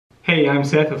Hey, I'm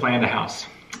Seth with Land House.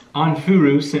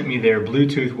 Onforu sent me their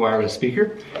Bluetooth wireless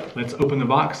speaker. Let's open the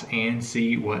box and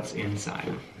see what's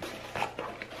inside.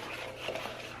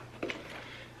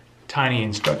 Tiny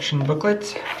instruction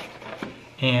booklet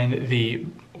and the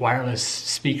wireless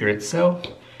speaker itself.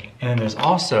 And then there's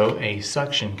also a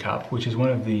suction cup, which is one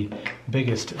of the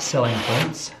biggest selling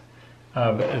points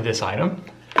of this item.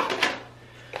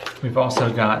 We've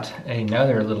also got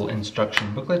another little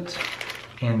instruction booklet,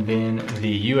 and then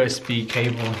the USB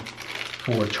cable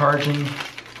for charging,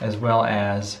 as well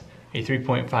as a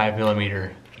 3.5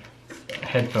 millimeter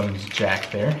headphones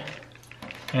jack there.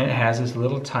 And it has this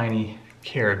little tiny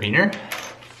carabiner.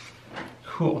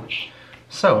 Cool.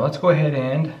 So let's go ahead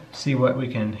and see what we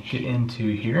can get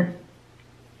into here.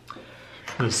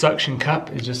 The suction cup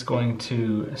is just going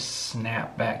to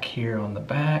snap back here on the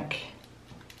back,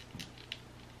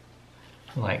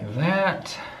 like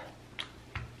that.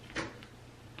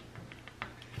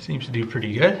 Seems to do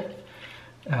pretty good.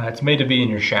 It's made to be in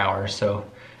your shower, so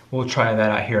we'll try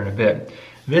that out here in a bit.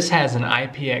 This has an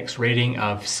IPX rating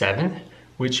of 7,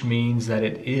 which means that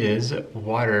it is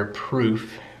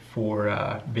waterproof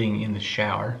for being in the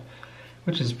shower,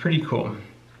 which is pretty cool.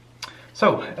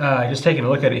 So, just taking a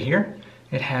look at it here,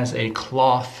 it has a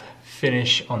cloth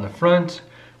finish on the front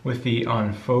with the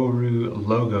Onforu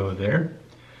logo there.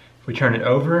 If we turn it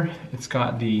over, it's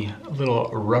got the little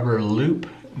rubber loop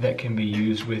that can be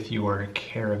used with your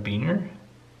carabiner,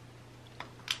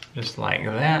 just like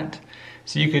that.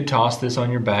 So you could toss this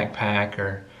on your backpack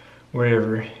or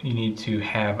wherever you need to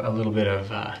have a little bit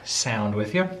of sound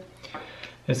with you.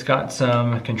 It's got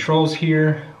some controls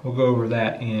here. We'll go over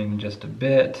that in just a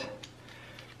bit.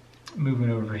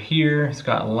 Moving over here, it's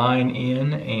got line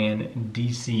in and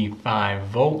DC 5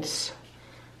 volts.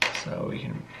 So we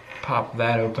can pop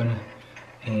that open.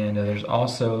 And there's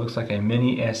also, looks like a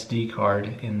mini SD card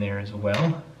in there as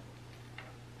well.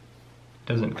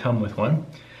 Doesn't come with one.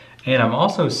 And I'm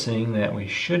also seeing that we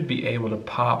should be able to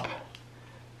pop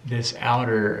this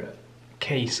outer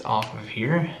case off of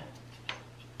here.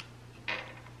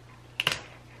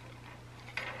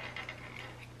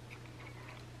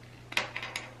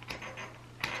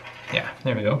 Yeah,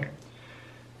 there we go.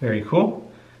 Very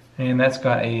cool. And that's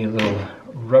got a little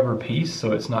rubber piece,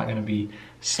 so it's not going to be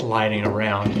sliding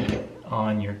around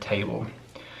on your table.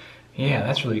 Yeah,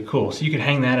 that's really cool. So you could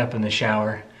hang that up in the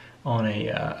shower on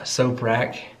a soap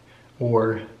rack,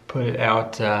 or put it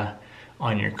out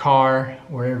on your car,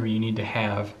 wherever you need to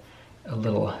have a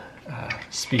little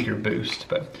speaker boost.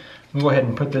 But we'll go ahead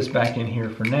and put this back in here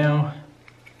for now,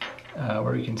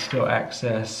 where you can still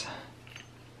access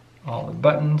all the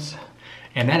buttons.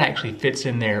 And that actually fits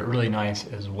in there really nice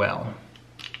as well.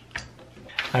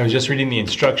 I was just reading the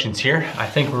instructions here. I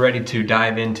think we're ready to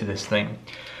dive into this thing.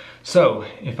 So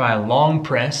if I long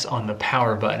press on the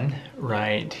power button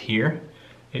right here,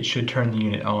 it should turn the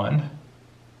unit on.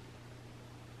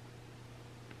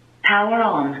 Power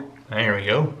on. There we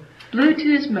go.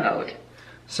 Bluetooth mode.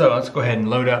 So let's go ahead and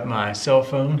load up my cell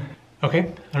phone. Okay,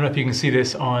 I don't know if you can see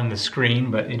this on the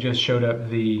screen, but it just showed up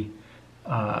the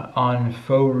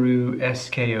Onforu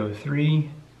SK03.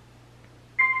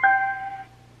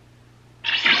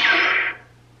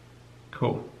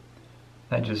 Cool.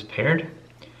 That just paired.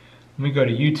 Let me go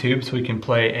to YouTube so we can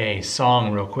play a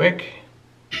song real quick.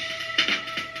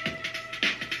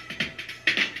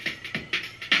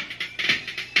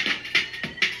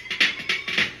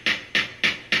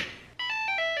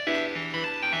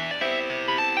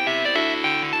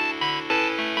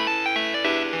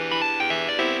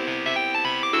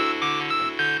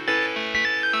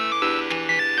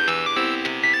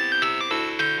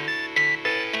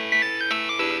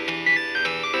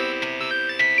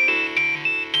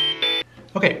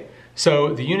 Okay,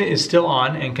 so the unit is still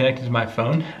on and connected to my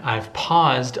phone. I've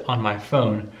paused on my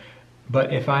phone,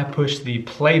 but if I push the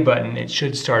play button, it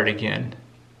should start again.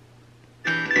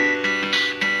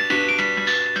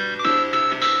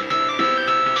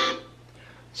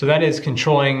 So that is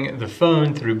controlling the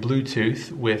phone through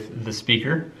Bluetooth with the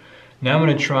speaker. Now I'm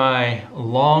going to try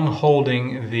long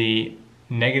holding the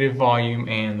negative volume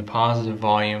and the positive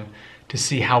volume to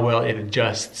see how well it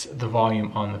adjusts the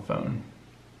volume on the phone.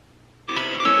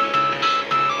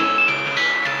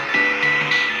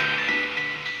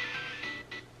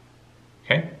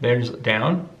 Okay, there's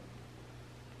down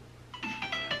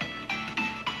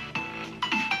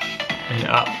and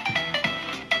up.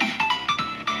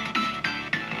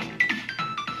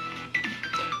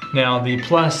 Now the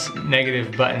plus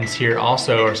negative buttons here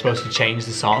also are supposed to change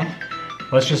the song.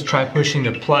 Let's just try pushing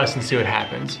the plus and see what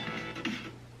happens.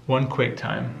 One quick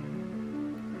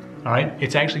time. All right,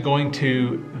 it's actually going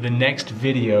to the next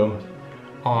video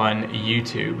on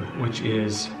YouTube, which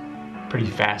is pretty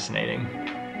fascinating.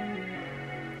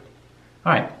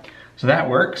 All right, so that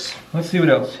works. Let's see what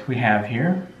else we have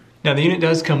here. Now the unit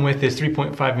does come with this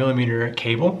 3.5mm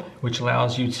cable, which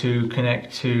allows you to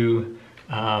connect to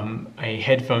a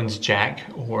headphones jack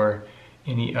or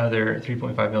any other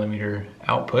 3.5mm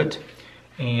output,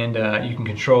 and you can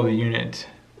control the unit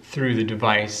through the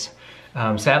device.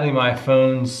 Sadly, my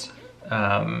phone's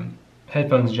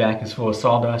headphones jack is full of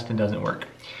sawdust and doesn't work.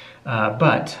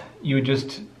 But you would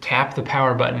just tap the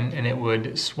power button and it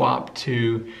would swap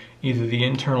to either the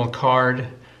internal card,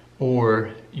 or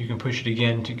you can push it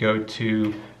again to go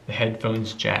to the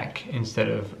headphones jack instead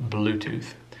of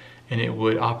Bluetooth, and it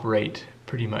would operate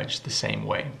pretty much the same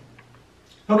way.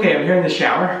 Okay, I'm here in the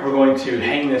shower. We're going to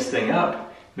hang this thing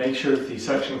up, make sure that the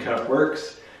suction cup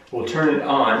works. We'll turn it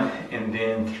on and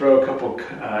then throw a couple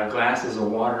glasses of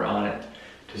water on it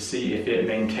to see if it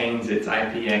maintains its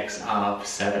IPX of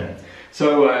 7.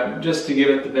 So just to give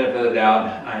it the benefit of the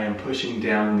doubt, I am pushing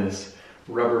down this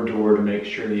rubber door to make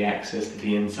sure the access to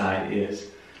the inside is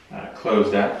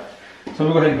closed up. So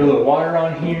I'm going to go ahead and put a little water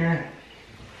on here.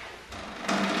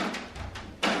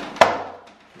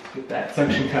 Let's get that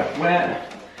suction cup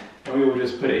wet, and we will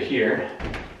just put it here.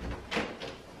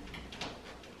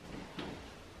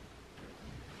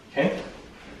 Okay,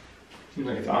 seems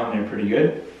like it's on there pretty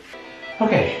good.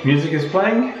 Okay, music is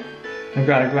playing. I've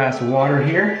got a glass of water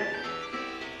here.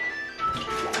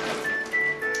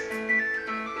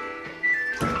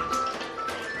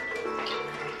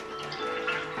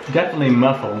 Definitely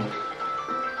muffled,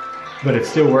 but it's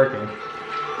still working.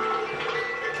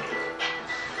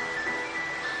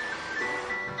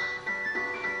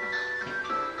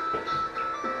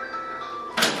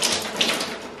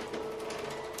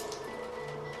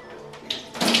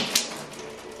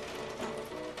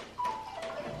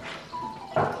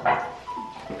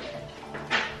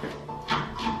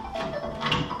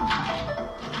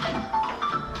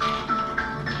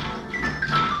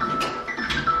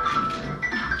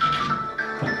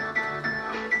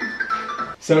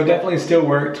 So it definitely still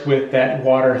worked with that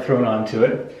water thrown onto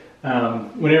it.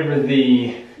 Whenever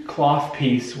the cloth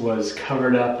piece was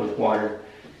covered up with water,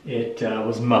 it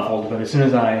was muffled, but as soon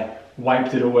as I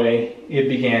wiped it away, it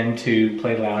began to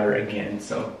play louder again.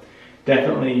 So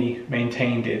definitely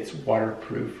maintained its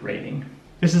waterproof rating.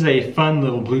 This is a fun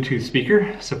little Bluetooth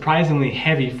speaker, surprisingly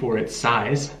heavy for its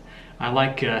size. I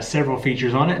like several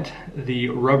features on it. The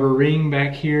rubber ring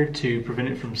back here to prevent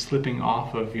it from slipping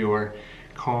off of your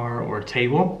car or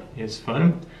table is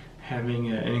fun.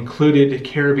 Having an included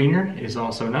carabiner is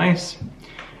also nice.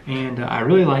 And I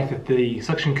really like that the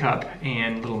suction cup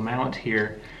and little mount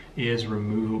here is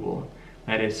removable.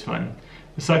 That is fun.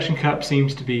 The suction cup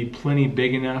seems to be plenty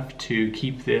big enough to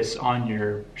keep this on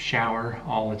your shower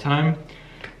all the time.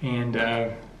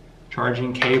 And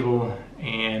charging cable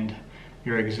and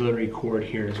your auxiliary cord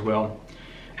here as well.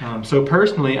 So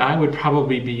personally, I would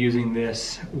probably be using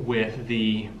this with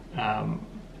the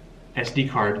SD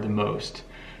card the most,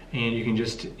 and you can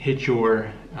just hit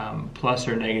your plus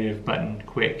or negative button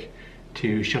quick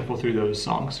to shuffle through those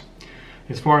songs.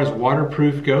 As far as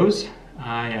waterproof goes,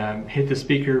 I hit the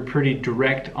speaker pretty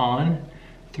direct on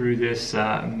through this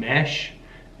mesh,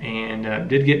 and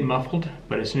did get muffled,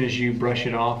 but as soon as you brush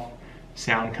it off,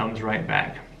 sound comes right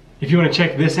back. If you want to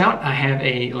check this out, I have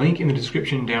a link in the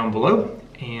description down below.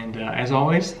 And as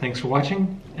always, thanks for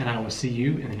watching, and I will see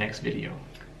you in the next video.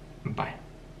 Bye.